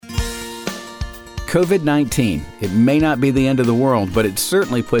COVID-19. It may not be the end of the world, but it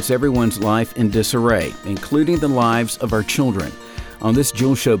certainly puts everyone's life in disarray, including the lives of our children. On this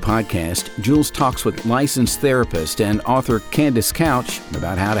Jules Show podcast, Jules talks with licensed therapist and author Candace Couch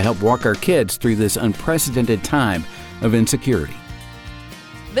about how to help walk our kids through this unprecedented time of insecurity.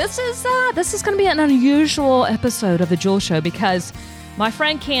 This is going to be an unusual episode of the Jules Show because my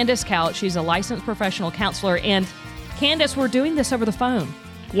friend Candace Couch, she's a licensed professional counselor, and Candace, we're doing this over the phone.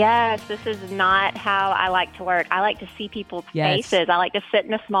 Yes, this is not how I like to work. I like to see people's faces. I like to sit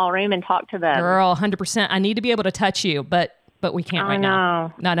in a small room and talk to them. Girl, 100%. I need to be able to touch you, but we can't right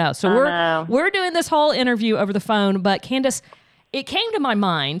now. No. So we're doing this whole interview over the phone. But Candace, it came to my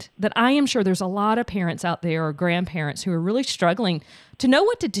mind that I am sure there's a lot of parents out there or grandparents who are really struggling to know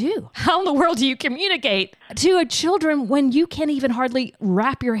what to do. How in the world do you communicate to a children when you can't even hardly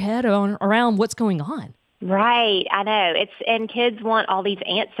wrap your head around what's going on? Right, I know. And kids want all these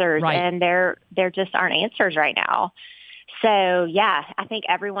answers, right, and there just aren't answers right now. So yeah, I think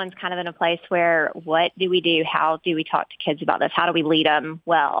everyone's kind of in a place where, what do we do? How do we talk to kids about this? How do we lead them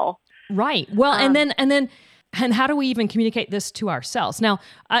well? Right. Well, and how do we even communicate this to ourselves? Now,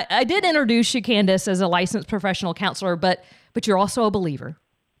 I did introduce you, Candace, as a licensed professional counselor, but you're also a believer,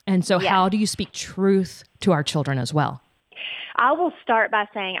 and so how do you speak truth to our children as well? I will start by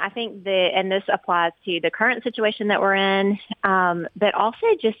saying I think and this applies to the current situation that we're in, but also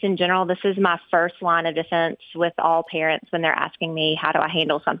just in general, this is my first line of defense with all parents when they're asking me, how do I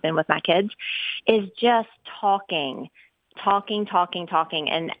handle something with my kids, is just talking.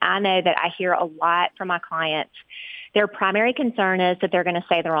 And I know that I hear a lot from my clients. Their primary concern is that they're going to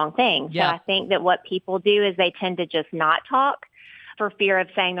say the wrong thing. Yeah. So I think that what people do is they tend to just not talk for fear of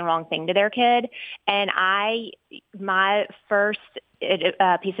saying the wrong thing to their kid. And my first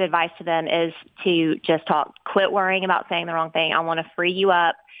piece of advice to them is to just talk. Quit worrying about saying the wrong thing. I want to free you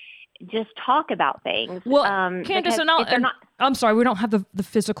up. Just talk about things. Well, Candace, I'm sorry, we don't have the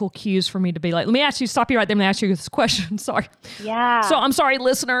physical cues for me to be like, let me ask you, stop you right there and ask you this question. Sorry. Yeah. So I'm sorry,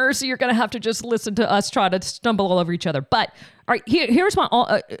 listeners, you're going to have to just listen to us try to stumble all over each other. But all right, here's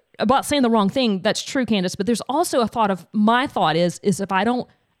my, about saying the wrong thing. That's true, Candace, but there's also my thought is if I don't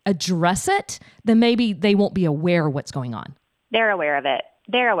address it, then maybe they won't be aware of what's going on. They're aware of it.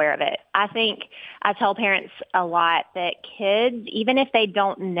 I think I tell parents a lot that kids, even if they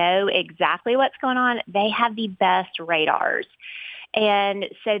don't know exactly what's going on, they have the best radars. And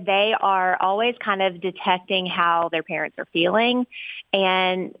so they are always kind of detecting how their parents are feeling,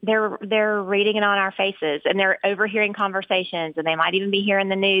 and they're reading it on our faces, and they're overhearing conversations, and they might even be hearing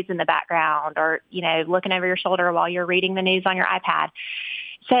the news in the background or, looking over your shoulder while you're reading the news on your iPad.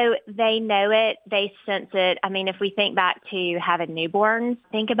 So they know it, they sense it. I mean, if we think back to having newborns,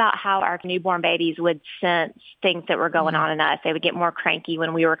 think about how our newborn babies would sense things that were going on in us. They would get more cranky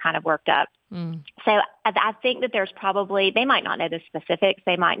when we were kind of worked up. So I think that there's probably, they might not know the specifics.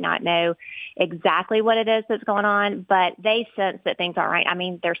 They might not know exactly what it is that's going on, but they sense that things aren't right. I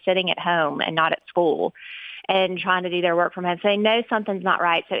mean, they're sitting at home and not at school and trying to do their work from home. So they know something's not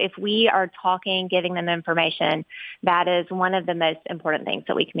right. So if we are talking, giving them information, that is one of the most important things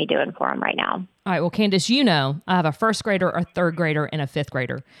that we can be doing for them right now. All right. Well, Candace, I have a first grader, a third grader, and a fifth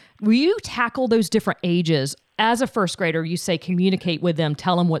grader. Will you tackle those different ages? As a first grader, you say communicate with them,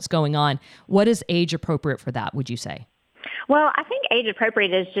 tell them what's going on. What is age appropriate for that, would you say? Well, I think age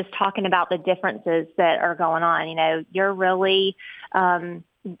appropriate is just talking about the differences that are going on. You're really,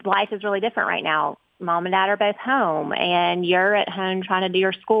 life is really different right now. Mom and dad are both home, and you're at home trying to do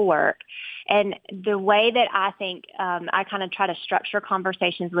your schoolwork. And the way that I think I kind of try to structure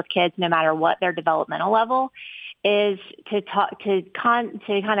conversations with kids, no matter what their developmental level, is to kind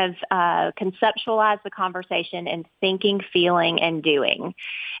of conceptualize the conversation in thinking, feeling, and doing.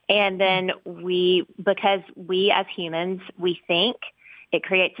 And then because we as humans, we think, it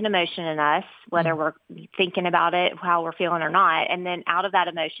creates an emotion in us, whether we're thinking about it, how we're feeling or not. And then out of that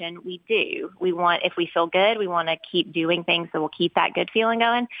emotion, we do. If we feel good, we want to keep doing things that will keep that good feeling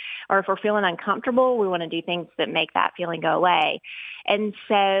going. Or if we're feeling uncomfortable, we want to do things that make that feeling go away. And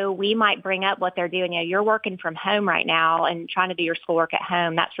so we might bring up what they're doing. You're working from home right now and trying to do your schoolwork at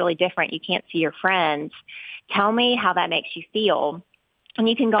home. That's really different. You can't see your friends. Tell me how that makes you feel. And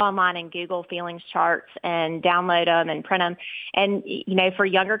you can go online and Google feelings charts and download them and print them. And, for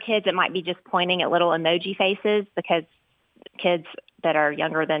younger kids, it might be just pointing at little emoji faces because kids that are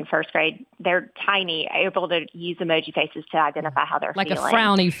younger than first grade, they're tiny, able to use emoji faces to identify how they're feeling. Like a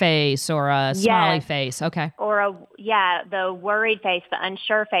frowny face or a smiley face. Okay. Or the worried face, the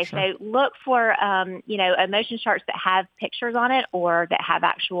unsure face. Sure. So look for, emotion charts that have pictures on it or that have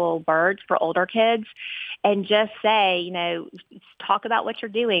actual words for older kids, and just say, talk about what you're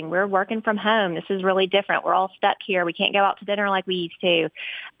doing. We're working from home. This is really different. We're all stuck here. We can't go out to dinner like we used to.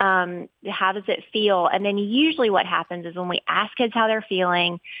 How does it feel? And then usually what happens is when we ask kids how they're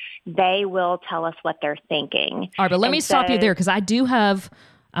feeling, they will tell us what they're thinking. All right, but let me stop you there, because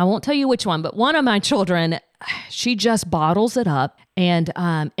I won't tell you which one, but one of my children, she just bottles it up, and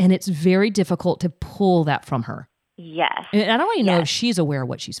it's very difficult to pull that from her. Yes. And I don't even know if she's aware of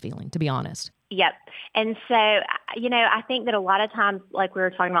what she's feeling, to be honest. Yep. And so, I think that a lot of times, like we were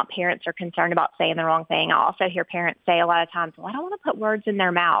talking about, parents are concerned about saying the wrong thing. I also hear parents say a lot of times, well, I don't want to put words in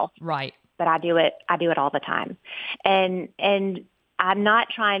their mouth. Right. But I do it all the time. And I'm not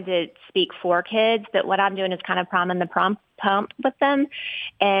trying to speak for kids, but what I'm doing is kind of priming the pump with them.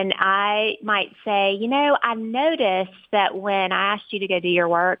 And I might say, I noticed that when I asked you to go do your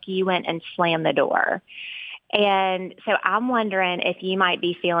work, you went and slammed the door. And so I'm wondering if you might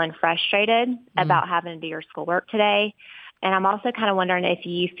be feeling frustrated about having to do your schoolwork today. And I'm also kind of wondering if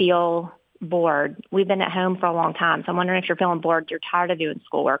you feel bored. We've been at home for a long time, so I'm wondering if you're feeling bored, you're tired of doing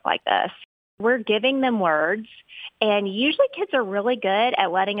schoolwork like this. We're giving them words, and usually kids are really good at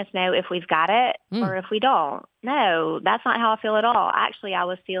letting us know if we've got it or if we don't. No, that's not how I feel at all. Actually, I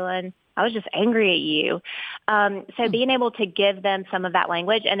was just angry at you. So being able to give them some of that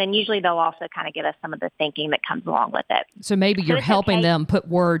language, and then usually they'll also kind of give us some of the thinking that comes along with it. So maybe you're helping them put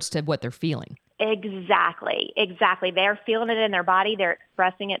words to what they're feeling. Exactly. They're feeling it in their body. They're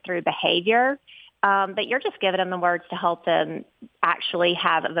expressing it through behavior. But you're just giving them the words to help them actually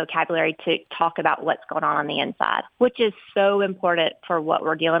have a vocabulary to talk about what's going on the inside, which is so important for what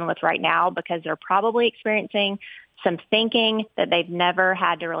we're dealing with right now, because they're probably experiencing some thinking that they've never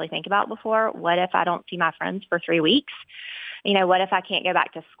had to really think about before. What if I don't see my friends for 3 weeks? What if I can't go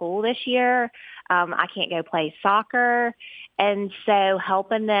back to school this year? I can't go play soccer. And so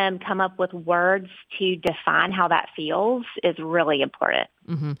helping them come up with words to define how that feels is really important.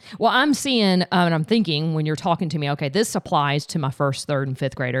 Mm-hmm. Well, I'm seeing, and I'm thinking when you're talking to me, okay, this applies to my first, third, and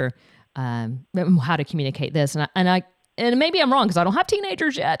fifth grader, how to communicate this. And maybe I'm wrong because I don't have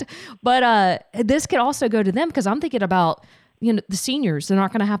teenagers yet, but this could also go to them, because I'm thinking about, the seniors, they're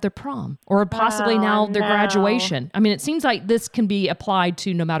not going to have their prom or possibly their graduation. I mean, it seems like this can be applied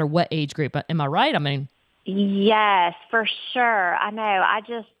to no matter what age group. Am I right? I mean, yes, for sure. I know. I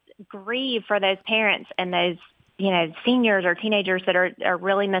just grieve for those parents and those, seniors or teenagers that are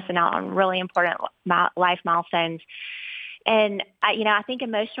really missing out on really important life milestones. And, I think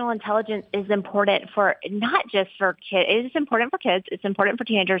emotional intelligence is important for not just for kids. It is important for kids. It's important for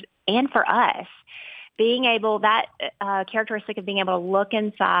teenagers and for us. Being able, that characteristic of being able to look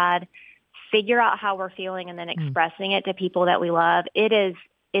inside, figure out how we're feeling, and then expressing it to people that we love. It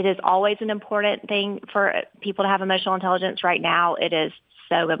is always an important thing for people to have emotional intelligence. Right now, it is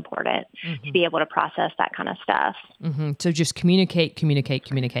so important to be able to process that kind of stuff. Mm-hmm. So just communicate.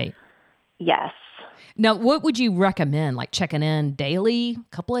 Yes. Now, what would you recommend? Like checking in daily,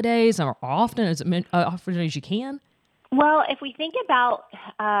 a couple of days, or often as you can? Well, if we think about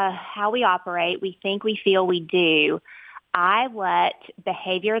how we operate, we think, we feel, we do. I let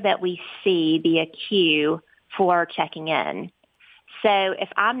behavior that we see be a cue for checking in. So if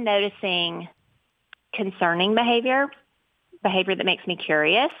I'm noticing concerning behavior that makes me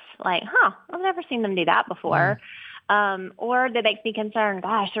curious, like, I've never seen them do that before, or that makes me concerned,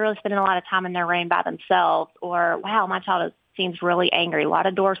 gosh, they're really spending a lot of time in their room by themselves, or, wow, my child seems really angry, a lot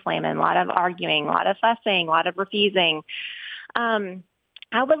of door slamming, a lot of arguing, a lot of fussing, a lot of refusing.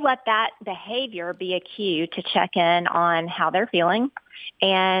 I would let that behavior be a cue to check in on how they're feeling,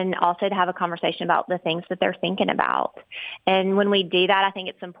 and also to have a conversation about the things that they're thinking about. And when we do that, I think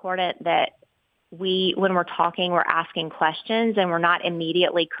it's important that when we're talking, we're asking questions and we're not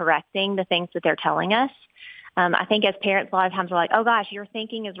immediately correcting the things that they're telling us. I think as parents, a lot of times we're like, oh gosh, your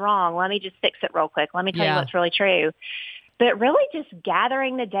thinking is wrong. Let me just fix it real quick. Let me tell you what's really true. But really just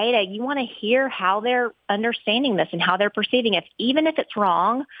gathering the data, you want to hear how they're understanding this and how they're perceiving it. Even if it's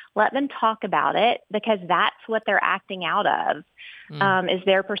wrong, let them talk about it, because that's what they're acting out of, is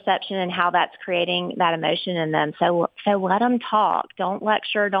their perception and how that's creating that emotion in them. So let them talk. Don't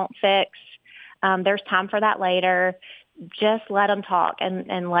lecture, don't fix. There's time for that later. Just let them talk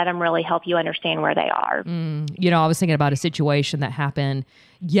and let them really help you understand where they are. I was thinking about a situation that happened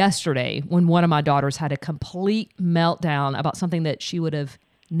yesterday when one of my daughters had a complete meltdown about something that she would have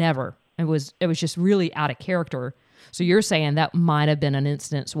never. It was just really out of character So you're saying that might have been an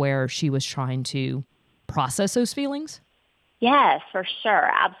instance where she was trying to process those feelings? Yes, for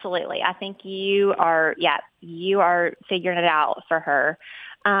sure. Absolutely. I think you are figuring it out for her.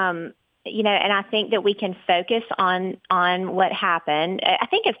 And I think that we can focus on what happened. I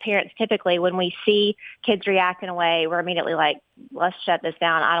think as parents, typically when we see kids react in a way, we're immediately like, let's shut this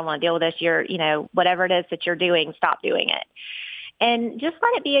down. I don't want to deal with this. Whatever it is that you're doing, stop doing it. And just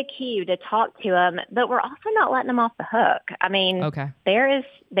let it be a cue to talk to them, but we're also not letting them off the hook. I mean, there is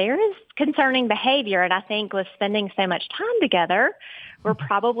concerning behavior, and I think with spending so much time together, we're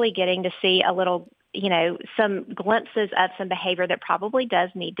probably getting to see a little, some glimpses of some behavior that probably does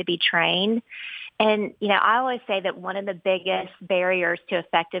need to be trained. And, I always say that one of the biggest barriers to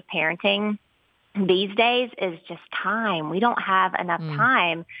effective parenting these days is just time. We don't have enough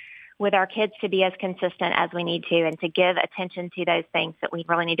time with our kids to be as consistent as we need to and to give attention to those things that we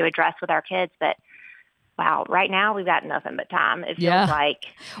really need to address with our kids. But wow, right now we've got nothing but time. It feels like.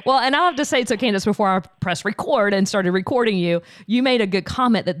 Well, and I'll have to say, so Candace, before I press record and started recording you made a good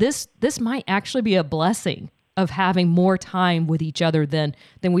comment that this might actually be a blessing of having more time with each other than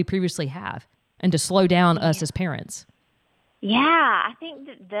we previously have, and to slow down us as parents. Yeah, I think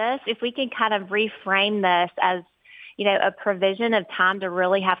that if we can kind of reframe this as, a provision of time to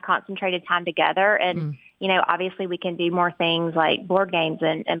really have concentrated time together. And, obviously we can do more things like board games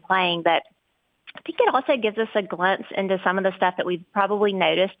and playing, but I think it also gives us a glimpse into some of the stuff that we've probably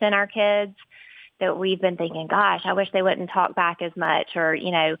noticed in our kids that we've been thinking, gosh, I wish they wouldn't talk back as much, or,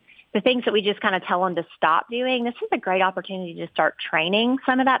 the things that we just kind of tell them to stop doing. This is a great opportunity to start training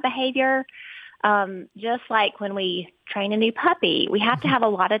some of that behavior. Just like when we train a new puppy, we have to have a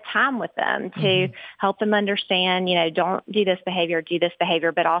lot of time with them to help them understand, don't do this behavior, do this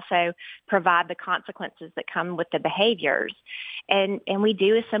behavior, but also provide the consequences that come with the behaviors. And we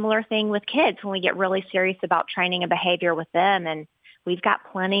do a similar thing with kids when we get really serious about training a behavior with them. And we've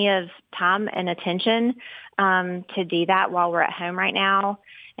got plenty of time and attention to do that while we're at home right now.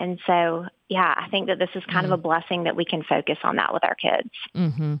 And so, I think that this is kind of a blessing that we can focus on that with our kids.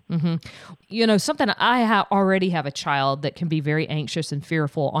 Something I already have a child that can be very anxious and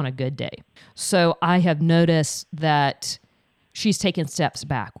fearful on a good day. So I have noticed that she's taken steps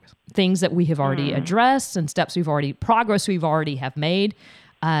back, things that we have already addressed and progress we've already have made.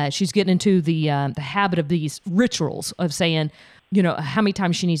 She's getting into the habit of these rituals of saying, how many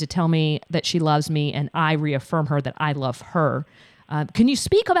times she needs to tell me that she loves me, and I reaffirm her that I love her. Can you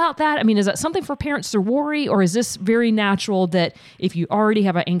speak about that? I mean, is that something for parents to worry, or is this very natural that if you already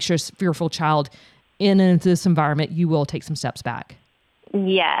have an anxious, fearful child into this environment, you will take some steps back?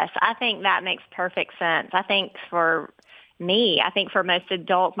 Yes, I think that makes perfect sense. I think for me, I think for most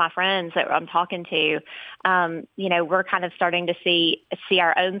adults, my friends that I'm talking to, we're kind of starting to see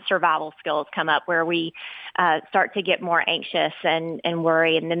our own survival skills come up where we start to get more anxious and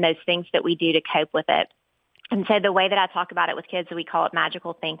worry, and then those things that we do to cope with it. And so the way that I talk about it with kids, we call it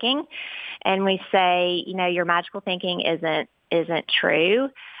magical thinking. And we say, your magical thinking isn't true.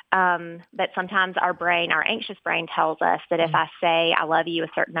 But sometimes our anxious brain tells us that if I say I love you a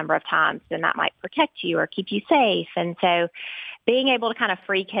certain number of times, then that might protect you or keep you safe. And so being able to kind of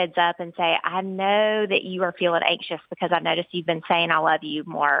free kids up and say, I know that you are feeling anxious because I've noticed you've been saying I love you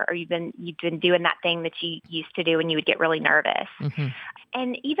more, or you've been doing that thing that you used to do when you would get really nervous.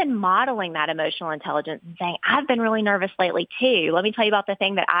 And even modeling that emotional intelligence and saying, I've been really nervous lately too. Let me tell you about the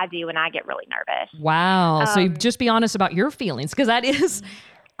thing that I do when I get really nervous. Wow. So just be honest about your feelings, because that is,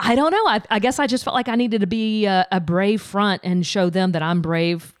 I don't know. I guess I just felt like I needed to be a brave front and show them that I'm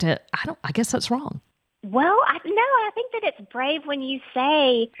brave I guess that's wrong. Well, I think that it's brave when you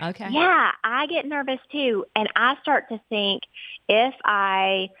say, yeah, I get nervous too. And I start to think, if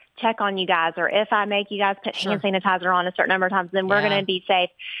I check on you guys, or if I make you guys put hand sanitizer on a certain number of times, then we're going to be safe.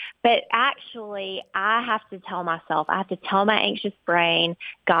 But actually, I have to tell my anxious brain,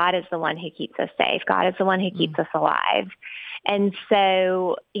 God is the one who keeps us safe. God is the one who keeps us alive. And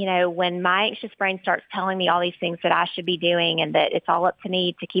so, when my anxious brain starts telling me all these things that I should be doing and that it's all up to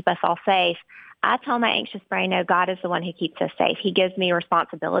me to keep us all safe, I tell my anxious brain, no, God is the one who keeps us safe. He gives me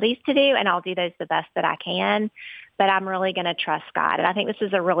responsibilities to do, and I'll do those the best that I can, but I'm really going to trust God. And I think this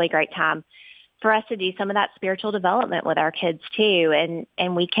is a really great time for us to do some of that spiritual development with our kids too.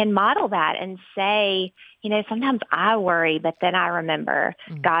 And we can model that and say, sometimes I worry, but then I remember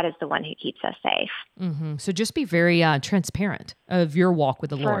God is the one who keeps us safe. So just be very transparent of your walk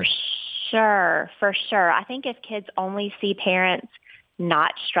with the Lord. For sure. I think if kids only see parents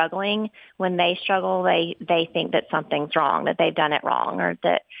not struggling. When they struggle, they think that something's wrong, that they've done it wrong,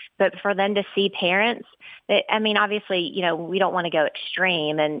 but for them to see parents that, I mean, obviously, we don't want to go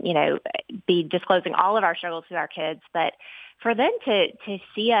extreme and, be disclosing all of our struggles to our kids, but for them to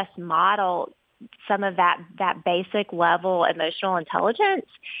see us model some of that basic level emotional intelligence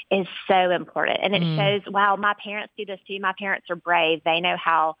is so important. And it shows, wow, my parents do this too. My parents are brave. They know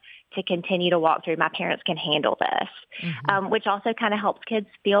how to continue to walk through. My parents can handle this, which also kind of helps kids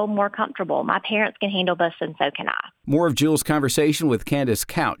feel more comfortable. My parents can handle this, and so can I. More of Jill's conversation with Candace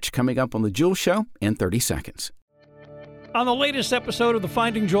Couch coming up on The Jill Show in 30 seconds. On the latest episode of the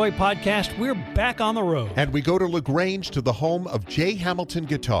Finding Joy podcast, we're back on the road. And we go to LaGrange, to the home of J. Hamilton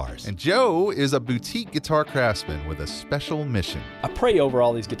Guitars. And Joe is a boutique guitar craftsman with a special mission. I pray over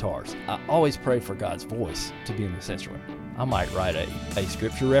all these guitars. I always pray for God's voice to be in this instrument. I might write a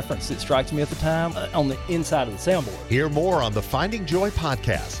scripture reference that strikes me at the time on the inside of the soundboard. Hear more on the Finding Joy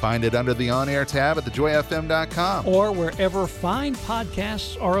podcast. Find it under the on-air tab at thejoyfm.com. Or wherever fine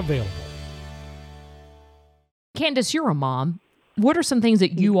podcasts are available. Candace, you're a mom. What are some things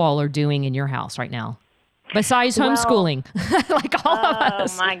that you all are doing in your house right now? Besides homeschooling, like all of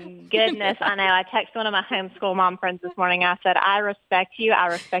us. Oh, my goodness. I know. I texted one of my homeschool mom friends this morning. I said, I respect you. I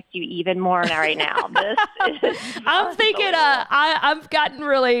respect you even more right now. This is I'm thinking, I've gotten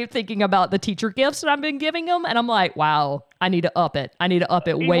really thinking about the teacher gifts that I've been giving them. And I'm like, wow, I need to up it. I need to up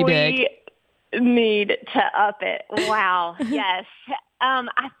it way big. We need to up it. Wow. Yes.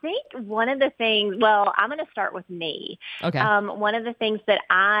 I think one of the things, I'm going to start with me. Okay. One of the things that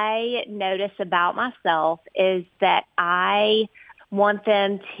I notice about myself is that I want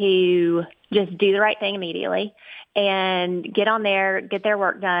them to just do the right thing immediately and get on there, get their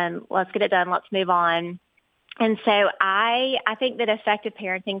work done. Let's get it done. Let's move on. And so I think that effective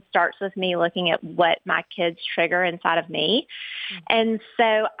parenting starts with me looking at what my kids trigger inside of me. And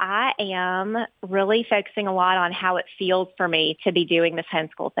so I am really focusing a lot on how it feels for me to be doing this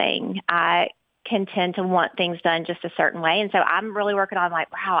homeschool thing. I can tend to want things done just a certain way. And so I'm really working on wow,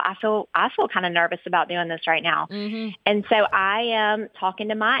 I feel kind of nervous about doing this right now. And so I am talking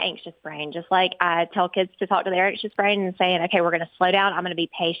to my anxious brain, just like I tell kids to talk to their anxious brain and saying, okay, we're going to slow down. I'm going to be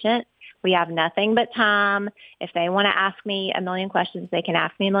patient. We have nothing but time. If they want to ask me a million questions, they can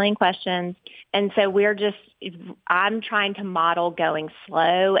ask me a million questions. And so I'm trying to model going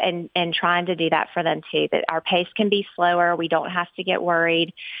slow and trying to do that for them too, that our pace can be slower. We don't have to get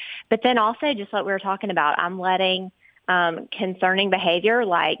worried. But then also, just like we were talking about, I'm letting concerning behavior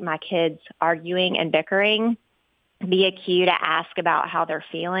like my kids arguing and bickering be a cue to ask about how they're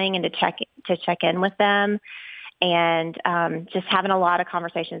feeling and to check in with them. And just having a lot of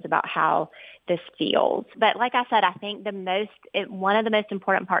conversations about how this feels. But like I said, I think one of the most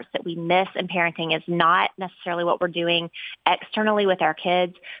important parts that we miss in parenting is not necessarily what we're doing externally with our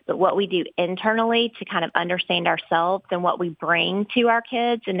kids, but what we do internally to kind of understand ourselves and what we bring to our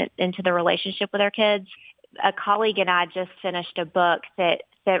kids and into the relationship with our kids. A colleague and I just finished a book that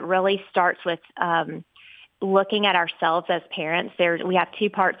really starts with looking at ourselves as parents. We have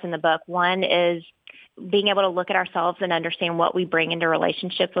two parts in the book. One is being able to look at ourselves and understand what we bring into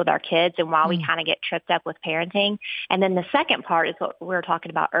relationships with our kids and why we kind of get tripped up with parenting. And then the second part is what we were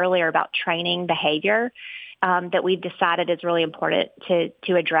talking about earlier about training behavior that we've decided is really important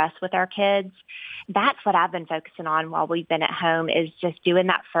to address with our kids. That's what I've been focusing on while we've been at home, is just doing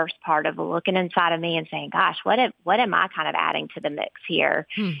that first part of looking inside of me and saying, gosh, what am I kind of adding to the mix here?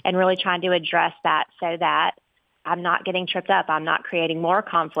 And really trying to address that so that I'm not getting tripped up. I'm not creating more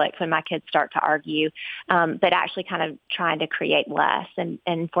conflict when my kids start to argue, but actually kind of trying to create less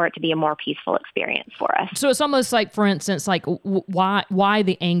and for it to be a more peaceful experience for us. So it's almost like, for instance, like why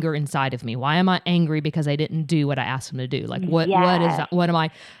the anger inside of me? Why am I angry because I didn't do what I asked them to do? Like what is that? What am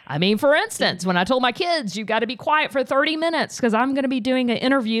I mean, for instance, when I told my kids, you got to be quiet for 30 minutes because I'm going to be doing an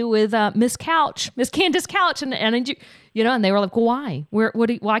interview with Miss Candace Couch, and and they were like, well, why?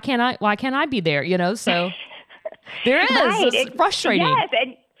 Why can't I be there? So. There is. Right. It's frustrating.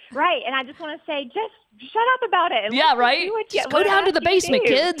 Yes, right. And I just want to say, just shut up about it. And right. Just go down to the basement,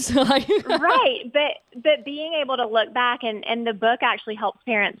 kids. Right. But being able to look back, and the book actually helps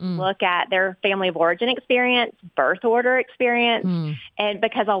parents look at their family of origin experience, birth order experience, and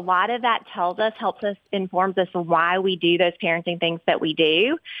because a lot of that helps us, informs us of why we do those parenting things that we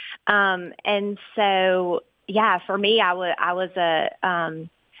do. And so, for me, I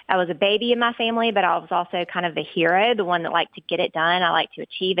was a baby in my family, but I was also kind of the hero, the one that liked to get it done. I like to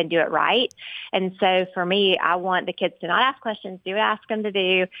achieve and do it right. And so for me, I want the kids to not ask questions, do what I ask them to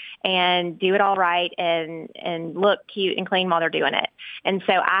do, and do it all right and look cute and clean while they're doing it. And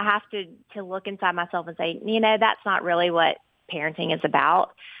so I have to look inside myself and say, that's not really what parenting is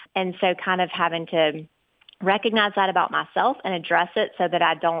about. And so kind of having to recognize that about myself and address it so that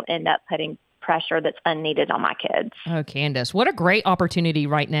I don't end up putting pressure that's unneeded on my kids. Oh, Candace, what a great opportunity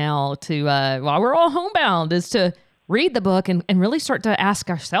right now to, while we're all homebound, is to read the book and really start to ask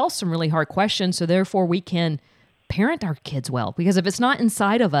ourselves some really hard questions so therefore we can parent our kids well. Because if it's not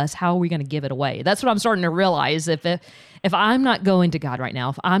inside of us, how are we going to give it away? That's what I'm starting to realize. If I'm not going to God right now,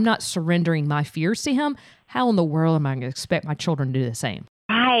 if I'm not surrendering my fears to him, how in the world am I going to expect my children to do the same?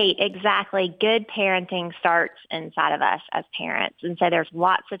 Right, exactly. Good parenting starts inside of us as parents. And so there's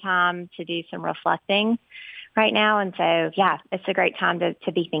lots of time to do some reflecting right now. And so, yeah, it's a great time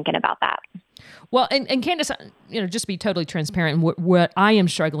to be thinking about that. Well, and Candace, just be totally transparent, what I am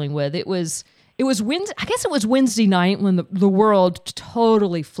struggling with, it was Wednesday, I guess it was Wednesday night when the world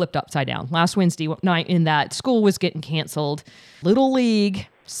totally flipped upside down. Last Wednesday night in that school was getting canceled. Little League,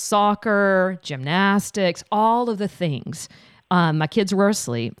 soccer, gymnastics, all of the things. My kids were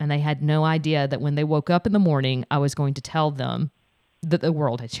asleep, and they had no idea that when they woke up in the morning, I was going to tell them that the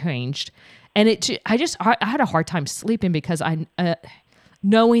world had changed. And I had a hard time sleeping because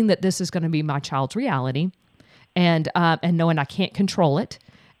knowing that this is going to be my child's reality, and knowing I can't control it,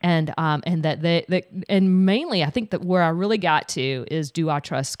 and mainly I think that where I really got to is, do I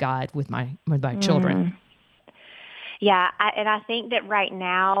trust God with my children? Yeah, I think that right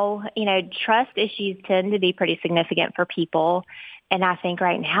now, trust issues tend to be pretty significant for people. And I think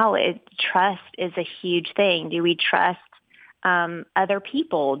right now trust is a huge thing. Do we trust other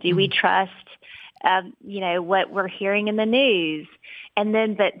people? Do we trust, what we're hearing in the news? And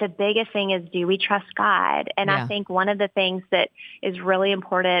then the biggest thing is, do we trust God? And I think one of the things that is really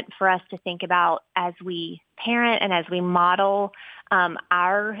important for us to think about as we parent and as we model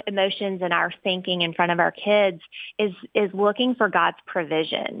our emotions and our thinking in front of our kids is looking for God's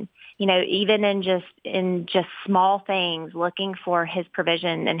provision. Even in just small things, looking for his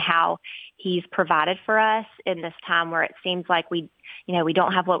provision and how he's provided for us in this time where it seems like we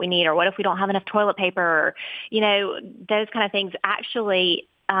don't have what we need, or what if we don't have enough toilet paper, or, those kind of things. Actually,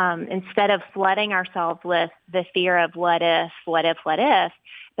 instead of flooding ourselves with the fear of what if,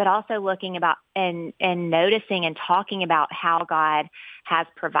 but also looking about and noticing and talking about how God has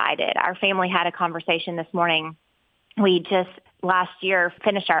provided. Our family had a conversation this morning. We just last year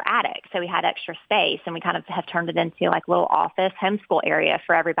finished our attic, so we had extra space, and we kind of have turned it into like a little office homeschool area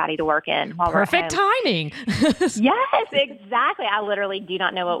for everybody to work in while Perfect we're at home. Timing. Yes, exactly. I literally do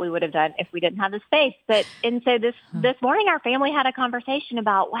not know what we would have done if we didn't have the space. And so this morning, our family had a conversation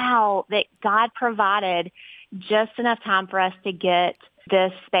about, wow, that God provided just enough time for us to get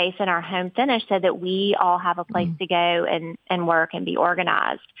this space in our home finished so that we all have a place to go and work and be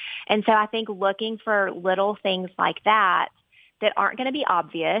organized. And so I think looking for little things like that aren't going to be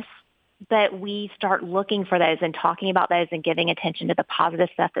obvious, but we start looking for those and talking about those and giving attention to the positive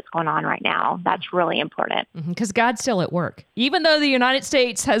stuff that's going on right now. That's really important. Because God's still at work. Even though the United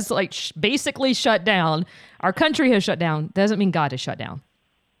States has basically shut down, our country has shut down, doesn't mean God has shut down.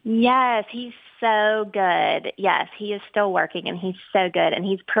 Yes, he's so good. Yes, he is still working, and he's so good, and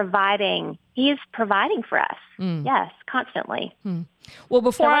he's providing. He is providing for us. Yes, constantly. Well,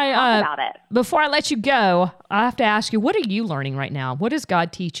 before about it. Before I let you go, I have to ask you, what are you learning right now? What is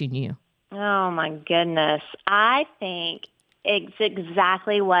God teaching you? Oh my goodness, I think it's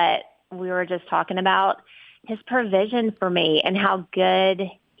exactly what we were just talking about. His provision for me and how good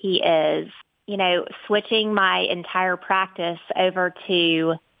he is. Switching my entire practice over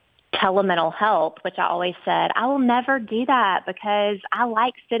to telemental health, which I always said, I will never do that because I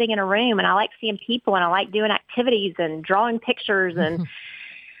like sitting in a room and I like seeing people and I like doing activities and drawing pictures. And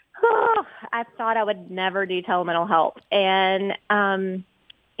I thought I would never do telemental health. And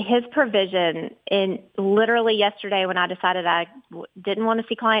his provision, in literally yesterday when I decided I didn't want to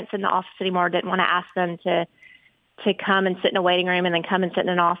see clients in the office anymore, didn't want to ask them to come and sit in a waiting room and then come and sit in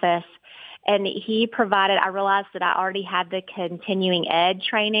an office. And he provided, I realized that I already had the continuing ed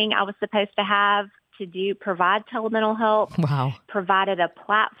training I was supposed to have to provide telemental help. Wow. Provided a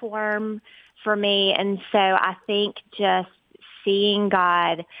platform for me. And so I think just seeing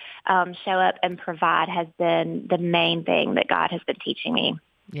God show up and provide has been the main thing that God has been teaching me.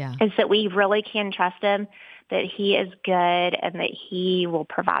 Yeah. Is that we really can trust him, that he is good, and that he will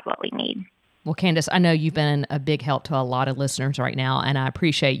provide what we need. Well, Candace, I know you've been a big help to a lot of listeners right now, and I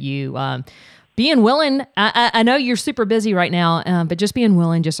appreciate you being willing. I know you're super busy right now, but just being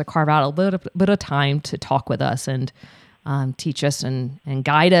willing just to carve out a little bit of time to talk with us and teach us and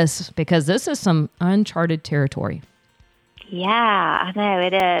guide us, because this is some uncharted territory. Yeah, I know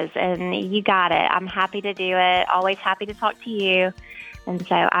it is, and you got it. I'm happy to do it. Always happy to talk to you, and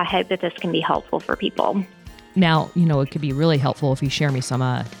so I hope that this can be helpful for people. Now, it could be really helpful if you share me some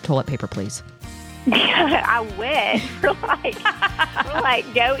toilet paper, please. I wish. We're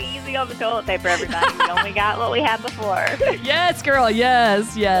like, go easy on the toilet paper, everybody. We only got what we had before. Yes, girl.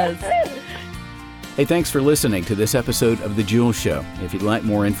 Yes. Hey, thanks for listening to this episode of The Jewel Show. If you'd like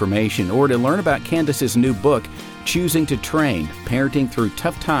more information or to learn about Candace's new book, Choosing to Train, Parenting Through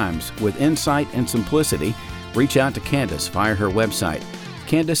Tough Times with Insight and Simplicity, reach out to Candace via her website,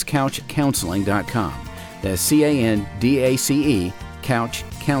 CandaceCouchCounseling.com. That's CANDACE,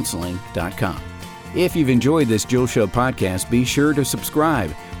 CouchCounseling.com. If you've enjoyed this Jewel Show podcast, be sure to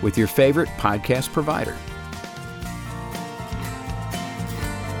subscribe with your favorite podcast provider.